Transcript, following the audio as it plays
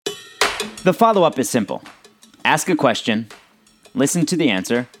The follow-up is simple. Ask a question, listen to the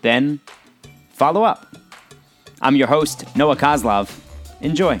answer, then follow up. I'm your host, Noah Kozlov.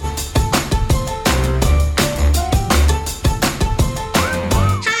 Enjoy.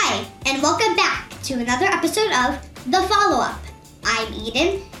 Hi, and welcome back to another episode of The Follow-Up. I'm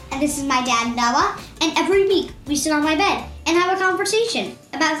Eden, and this is my dad, Noah, and every week we sit on my bed and have a conversation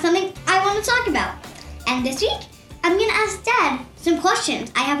about something I want to talk about. And this week, I'm going to ask Dad some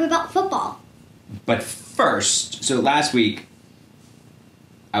questions I have about football. But first, so last week,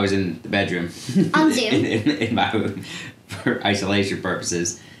 I was in the bedroom. On Zoom. in my room for isolation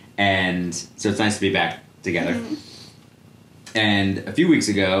purposes. And so it's nice to be back together. Mm-hmm. And a few weeks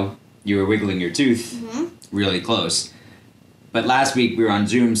ago, you were wiggling your tooth really close. But last week we were on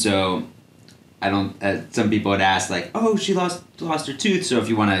Zoom, so I don't. Some people had asked, like, "Oh, she lost her tooth." So if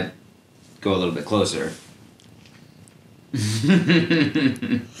you want to go a little bit closer, that's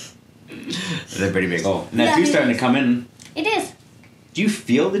a pretty big hole. And that tooth's starting to come in. It is. Do you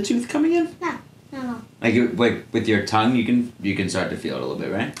feel the tooth coming in? No. Like with your tongue, you can start to feel it a little bit,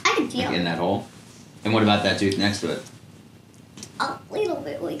 right? I can feel like it. In that hole. And what about that tooth next to it? A little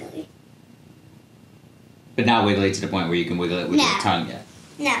bit wiggly. But not wiggly to the point where you can wiggle it with your tongue yet.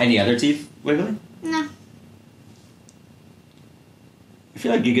 No. Any other teeth wiggly? No. I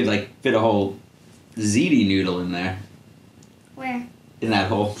feel like you could fit a whole ziti noodle in there. Where? In that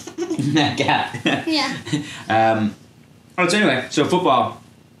hole. In that gap. Yeah. So anyway, so football.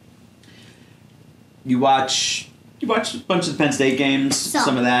 You watch a bunch of the Penn State games.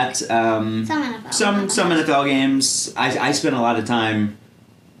 Some of that. Some NFL. Some NFL games. I spent a lot of time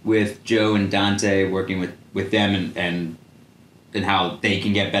with Joe and Dante working with them and how they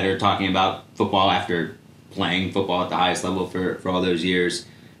can get better talking about football after playing football at the highest level for all those years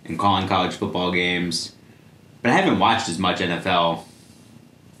and calling college football games. But I haven't watched as much NFL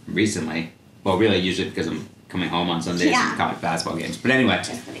recently. Well, really, usually because I'm coming home on Sundays and college basketball games. But anyway,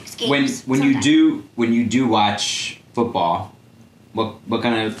 when you do watch football, what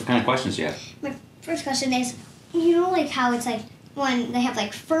kind of questions do you have? My first question is, how it's when they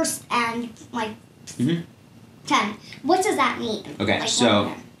have first and 10. What does that mean? Okay,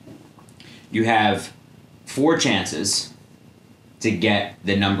 so you have 4 chances to get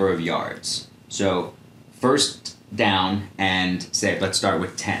the number of yards. So first down and let's start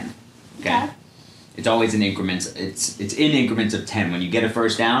with 10. Okay. It's always in increments. It's in increments of 10. When you get a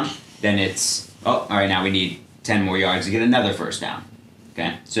first down, then it's all right. Now we need 10 more yards to get another first down.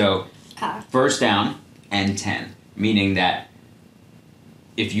 Okay. So first down and 10, meaning that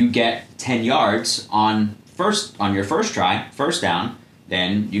if you get 10 yards on your first try, first down,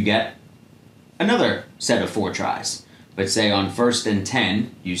 then you get another set of 4 tries. But say on first and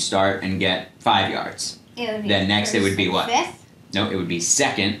 10, you start and get 5 yards. Then next it would be what? 5th? No, it would be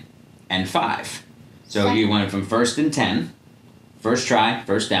second and 5. So you went from first and 10, first try,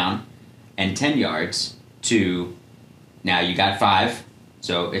 first down, and 10 yards to now you got 5.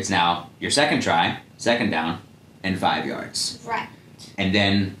 So it's now your second try, second down, and 5 yards. Right. And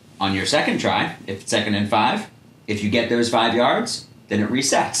then on your second try, if it's second and 5, if you get those 5 yards, then it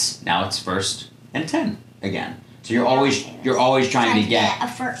resets. Now it's first and 10 again. So you're always trying to get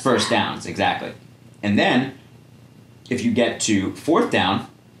first downs, exactly. And then if you get to fourth down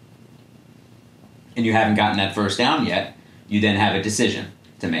and you haven't gotten that first down yet, you then have a decision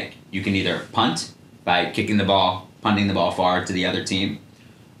to make. You can either punt by punting the ball far to the other team,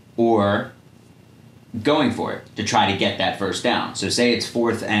 or going for it to try to get that first down. So say it's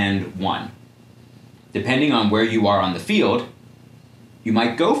 4th and 1. Depending on where you are on the field, you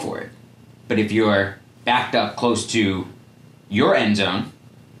might go for it. But if you're backed up close to your end zone,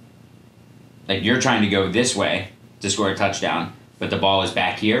 like you're trying to go this way to score a touchdown, but the ball is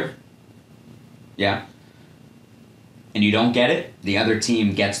back here, and you don't get it, the other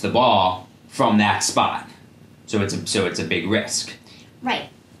team gets the ball from that spot. So it's a big risk. Right.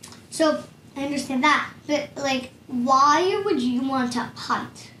 So I understand that, but why would you want to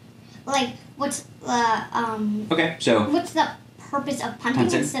punt? What's the Okay, so what's the purpose of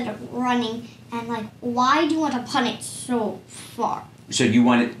punting instead of running? And why do you want to punt it so far? So you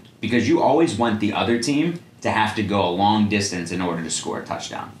want it because you always want the other team to have to go a long distance in order to score a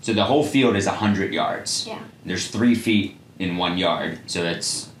touchdown. So the whole field is 100 yards. Yeah. There's 3 feet in 1 yard, so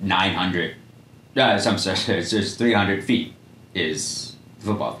that's 900. There's 300 feet is the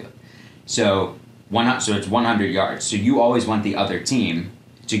football field. So it's 100 yards. So you always want the other team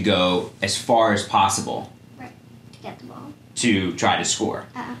to go as far as possible. Right. To get the ball. To try to score.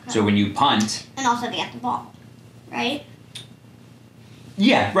 Okay. So when you punt. And also to get the ball, right?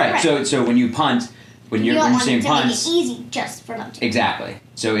 Yeah, right. So when you punt, when you're saying punts, make it easy just for them to. Exactly.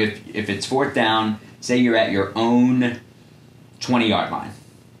 So if it's fourth down, say you're at your own 20-yard line,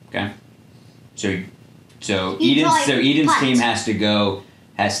 okay? So Eden's team has to go,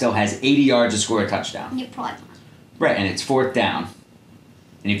 still has 80 yards to score a touchdown. You probably punt. Right, and it's fourth down.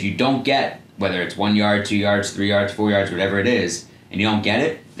 And if you don't get, whether it's 1 yard, 2 yards, 3 yards, 4 yards, whatever it is, and you don't get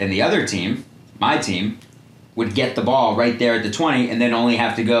it, then the other team, my team, would get the ball right there at the 20 and then only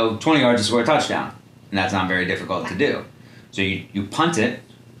have to go 20 yards to score a touchdown. And that's not very difficult to do. So you punt it,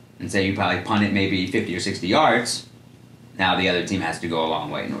 and say you probably punt it maybe 50 or 60 yards. Now the other team has to go a long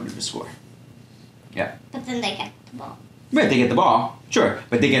way in order to score. Yeah. But then they get the ball. Right, they get the ball, sure.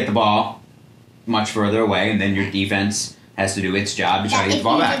 But they get the ball much further away, and then your defense has to do its job to try to get the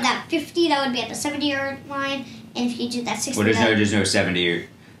ball back. If you did that 50, that would be at the 70-yard line. And if you did that 60, well, there's no 70.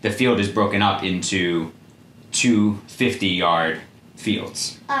 The field is broken up into two 50-yard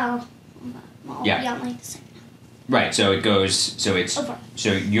fields. Oh. Well, yeah. You don't like the second. Right, so it goes,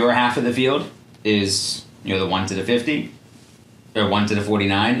 so your half of the field is, the 1 to the 50, or 1 to the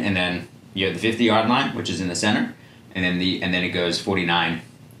 49, and then you have the 50-yard line, which is in the center, and then it goes 49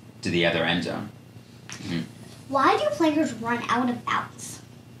 to the other end zone. Mm-hmm. Why do players run out of bounds?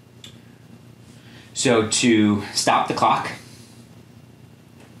 So to stop the clock,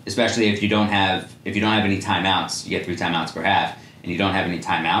 especially if you don't have any timeouts, you get 3 timeouts per half, and you don't have any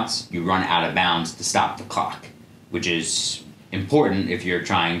timeouts, you run out of bounds to stop the clock, which is important if you're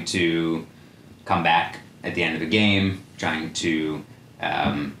trying to come back at the end of the game, trying to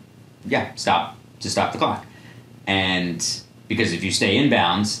stop the clock. And because if you stay in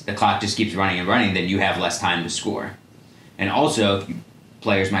bounds, the clock just keeps running and running, then you have less time to score. And also,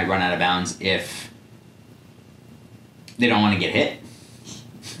 players might run out of bounds if they don't want to get hit,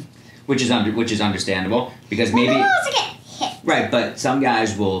 which is understandable, because maybe... Who wants to get hit? Right, but some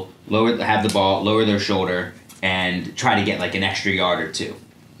guys will have the ball, lower their shoulder, and try to get like an extra yard or 2.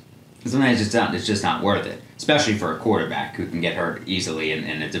 Sometimes it's just not worth it, especially for a quarterback who can get hurt easily,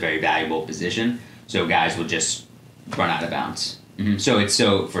 and it's a very valuable position. So guys will just run out of bounds. Mm-hmm. So it's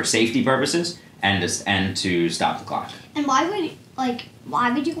for safety purposes and to stop the clock. And why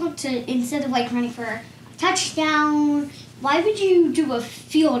would you want to, instead of running for a touchdown, why would you do a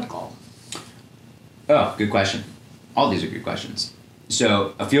field goal? Oh, good question. All these are good questions.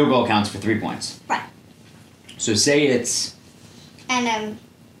 So a field goal counts for 3 points. Right. So say it's... And,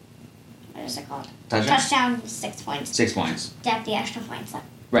 what is it called? Touchdown? 6 points. 6 points. To have the extra points.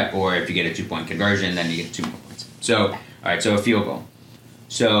 Right, or if you get a 2-point conversion, then you get 2 more points. So, all right, so a field goal.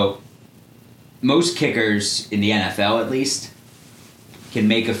 So most kickers in the NFL, at least, can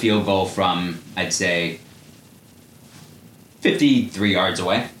make a field goal from, I'd say, 53 yards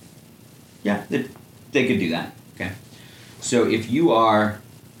away. Yeah, they could do that. Okay. So if you are,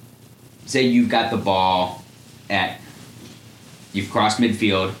 say you've got the ball you've crossed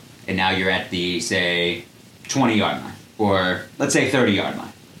midfield, and now you're at the, say, 20-yard line, or let's say 30-yard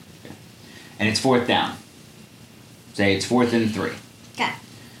line. Okay. And it's fourth down. Say it's 4th and 3. Okay.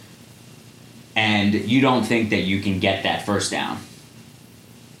 And you don't think that you can get that first down.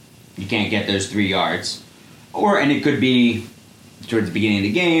 You can't get those 3 yards. And it could be towards the beginning of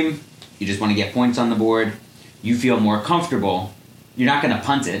the game, you just want to get points on the board. You feel more comfortable. You're not going to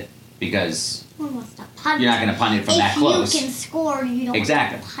punt it because Who wants to punt? You're not going to punt it from that close. If you can score, you don't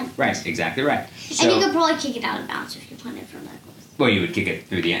exactly. want to punt. Right, exactly right. So, and you could probably kick it out of bounds if you punt it from that close. Well, you would kick it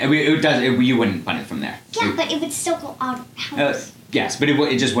through the end. You wouldn't punt it from there. Yeah, but it would still go out of bounds. Yes, but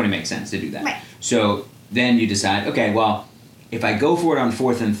it just wouldn't make sense to do that. Right. So then you decide, okay, well, if I go for it on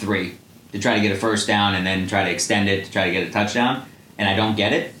 4th and 3 to try to get a first down and then try to extend it to try to get a touchdown, and I don't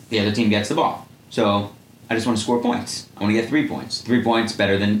get it, the other team gets the ball. So I just want to score points. I want to get 3 points. 3 points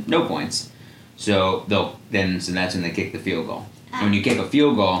better than no points. So that's when they kick the field goal. And when you kick a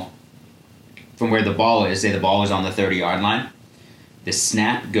field goal from where the ball is, say the ball is on the 30-yard line, the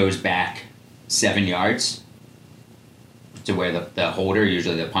snap goes back 7 yards to where the holder,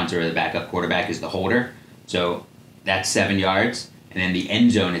 usually the punter or the backup quarterback is the holder. So that's 7 yards. And then the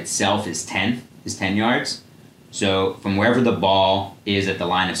end zone itself is 10 yards. So from wherever the ball is at the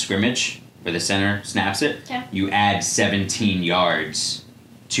line of scrimmage, where the center snaps it, you add 17 yards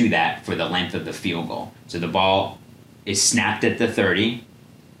to that for the length of the field goal. So the ball is snapped at the 30,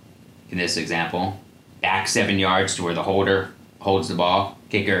 in this example, back 7 yards to where the holder holds the ball,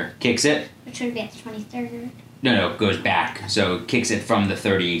 kicker kicks it. Which would be at the 23rd. No, it goes back. So kicks it from the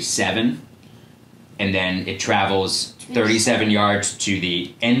 37, and then it travels 37 yards to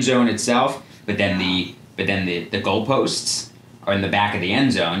the end zone itself, but then the goalposts are in the back of the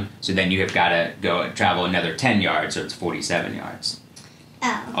end zone, so then you have got to travel another 10 yards, so it's 47 yards.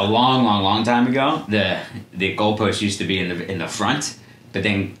 Oh. A long time ago, the goalpost used to be in the front, but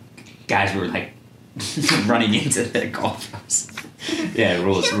then guys were like running into the goalpost. Yeah,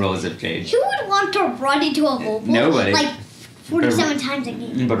 rules have changed. Who would want to run into a goalpost? Nobody. Like 47 times a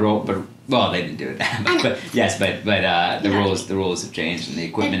game. But well, they didn't do it that. But yes, but the rules have changed and the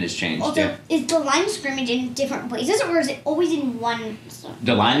equipment has changed. Also, is the line of scrimmage in different places, or is it always in one?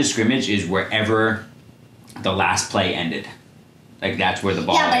 The line of scrimmage is wherever the last play ended. Like that's where the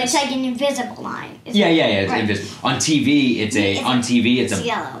ball. Yeah, but is. It's like an invisible line. Yeah. It's right. invisible. On TV, it's a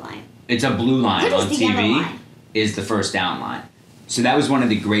yellow line. It's a blue line. What is on the TV yellow line? Is the first down line. So that was one of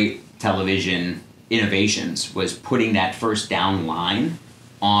the great television innovations, was putting that first down line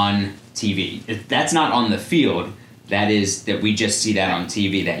on TV. If that's not on the field, that we just see that on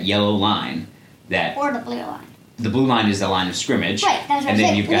TV, that yellow line. Or the blue line. The blue line is the line of scrimmage. Right, that's what and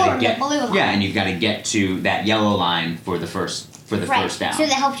then you've got to get the blue line. Yeah, and you've got to get to that yellow line for the first down. So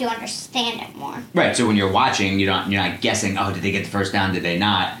that helps you understand it more. Right. So when you're watching, you're not guessing, oh, did they get the first down, did they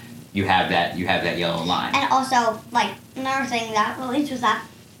not? You have that yellow line. And also, like, another thing that relates with that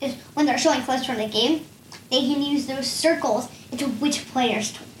is when they're showing clips from the game, they can use those circles into which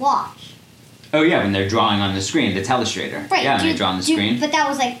players to watch. Oh yeah, when they're drawing on the screen, the telestrator. Right. Yeah, when they draw on the screen. But that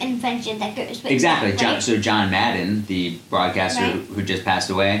was like an invention that goes with exactly. that, right? So John Madden, the broadcaster who just passed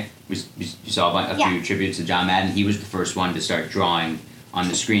away, you saw a few tributes to John Madden. He was the first one to start drawing on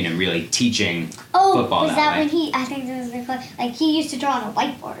the screen and really teaching football was that way. When he? I think this is like he used to draw on a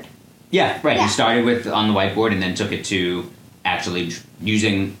whiteboard. Yeah, right. Yeah. He started on the whiteboard and then took it to actually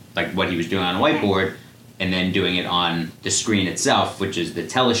using like what he was doing on a whiteboard, and then doing it on the screen itself, which is the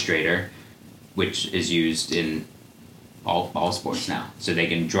telestrator, which is used in all sports now. So they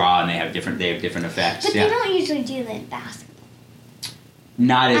can draw and they have different effects. But they don't usually do that in basketball.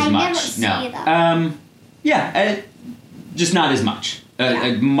 Not as much. Never see no. them. Just not as much.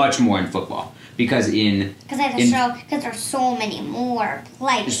 Much more in football. Because there's so many more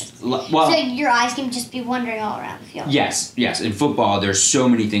players. Well, so your eyes can just be wandering all around the field. Yes. In football, there's so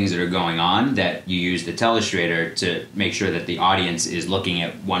many things that are going on that you use the telestrator to make sure that the audience is looking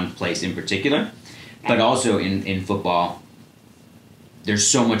at one place in particular. Right. But also in football, there's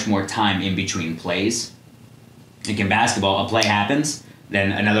so much more time in between plays. Like in basketball, a play happens,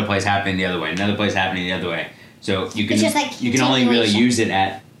 then another play's happening the other way, another play's happening the other way. So you can only really use it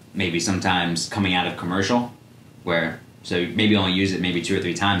at maybe sometimes coming out of commercial, so maybe only use it maybe 2 or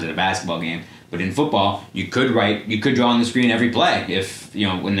 3 times in a basketball game. But in football, you could draw on the screen every play if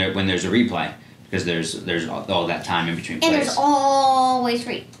when there's a replay, because there's all that time in between plays. And there's always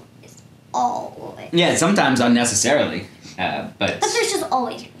replays, always. Yeah, sometimes unnecessarily, but there's just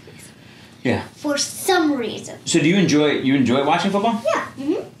always replays. Yeah. For some reason. So do you enjoy watching football? Yeah.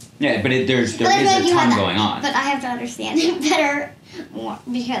 Mm-hmm. Yeah, but there is a ton going on. But I have to understand it better more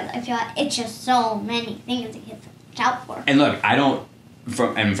because I feel like it's just so many things to get out for. And look,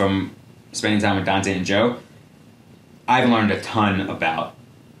 from spending time with Dante and Joe, I've learned a ton about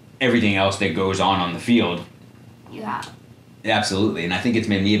everything else that goes on the field. You have. Absolutely, and I think it's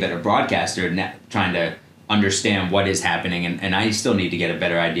made me a better broadcaster, trying to understand what is happening, and I still need to get a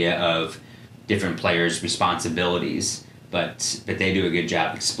better idea of different players' responsibilities. But they do a good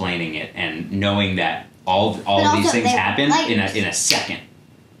job explaining it and knowing that all of these things happen in a second.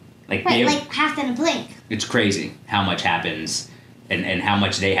 Like half in a blink. It's crazy how much happens and how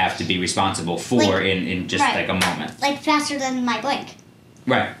much they have to be responsible for in just like a moment. Like faster than my blink.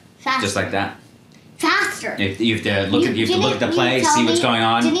 Right. Faster. Just like that. Faster. You have to look at the play, see what's going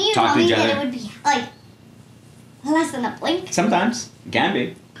on, talk to each other. Didn't you tell me that it would be like less than a blink? Sometimes it can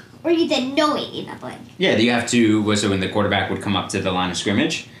be. Or you didn't know it in a blink. Yeah, you have to. So when the quarterback would come up to the line of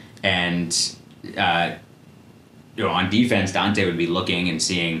scrimmage, and on defense, Dante would be looking and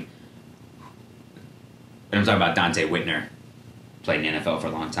seeing. And I'm talking about Dante Whitner, played in the NFL for a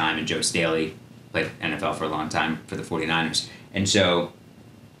long time, and Joe Staley played NFL for a long time for the 49ers. And so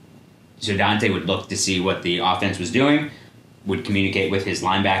Dante would look to see what the offense was doing, would communicate with his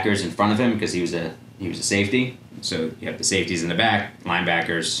linebackers in front of him because he was a safety. So you have the safeties in the back,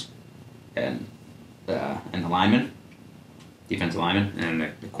 linebackers, and the linemen, defensive linemen, and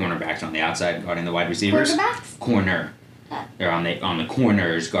the cornerbacks on the outside guarding the wide receivers. Quarterbacks? Corner. They're on the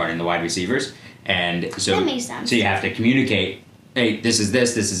corners guarding the wide receivers, and so that makes sense. So you have to communicate. Hey, this is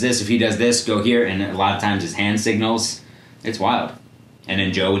this. This is this. If he does this, go here. And a lot of times his hand signals. It's wild. And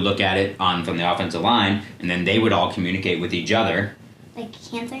then Joe would look at it from the offensive line, and then they would all communicate with each other. Like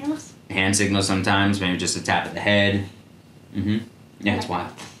hand signals? Hand signals sometimes, maybe just a tap at the head. Mm-hmm. Yeah, it's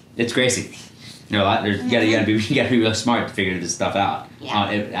wild. It's crazy. You gotta be real smart to figure this stuff out. Yeah.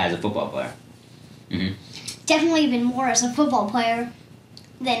 As a football player. Mm-hmm. Definitely even more as a football player.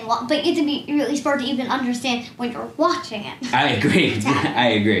 but you have to be really smart to even understand when you're watching it. I agree. I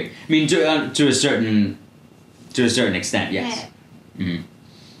agree. I mean, to a certain extent, yes. Yeah. Mm-hmm.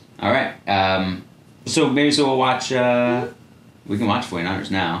 All right. So we'll watch. We can watch 49ers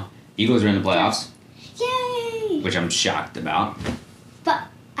now. Eagles are in the playoffs. Yay! Which I'm shocked about. But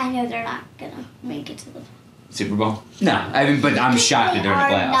I know they're not gonna make it to the Super Bowl. No, I mean, but I'm shocked that they're in the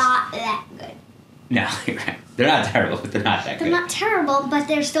playoffs. They're not that good. No, you're right. They're not terrible, but they're not that good. They're not terrible, but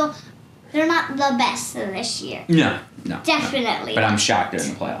they're not the best this year. No. Definitely. But I'm shocked they're in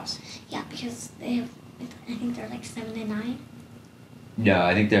the playoffs. Yeah, because I think they're like 7-9. No,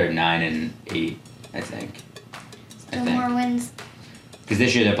 I think they're 9-8. I think. Still more wins. Because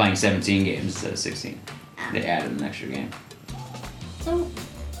this year they're playing 17 games instead of 16. They added an extra game. So.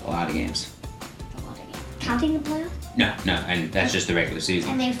 A lot of games. Counting the playoffs? No, and that's just the regular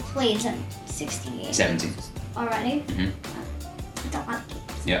season. And they've played 16 games. 17. Already? Mm-hmm. That's a lot of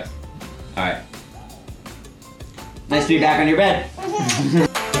games. Yep. All right. Nice to be back on your bed.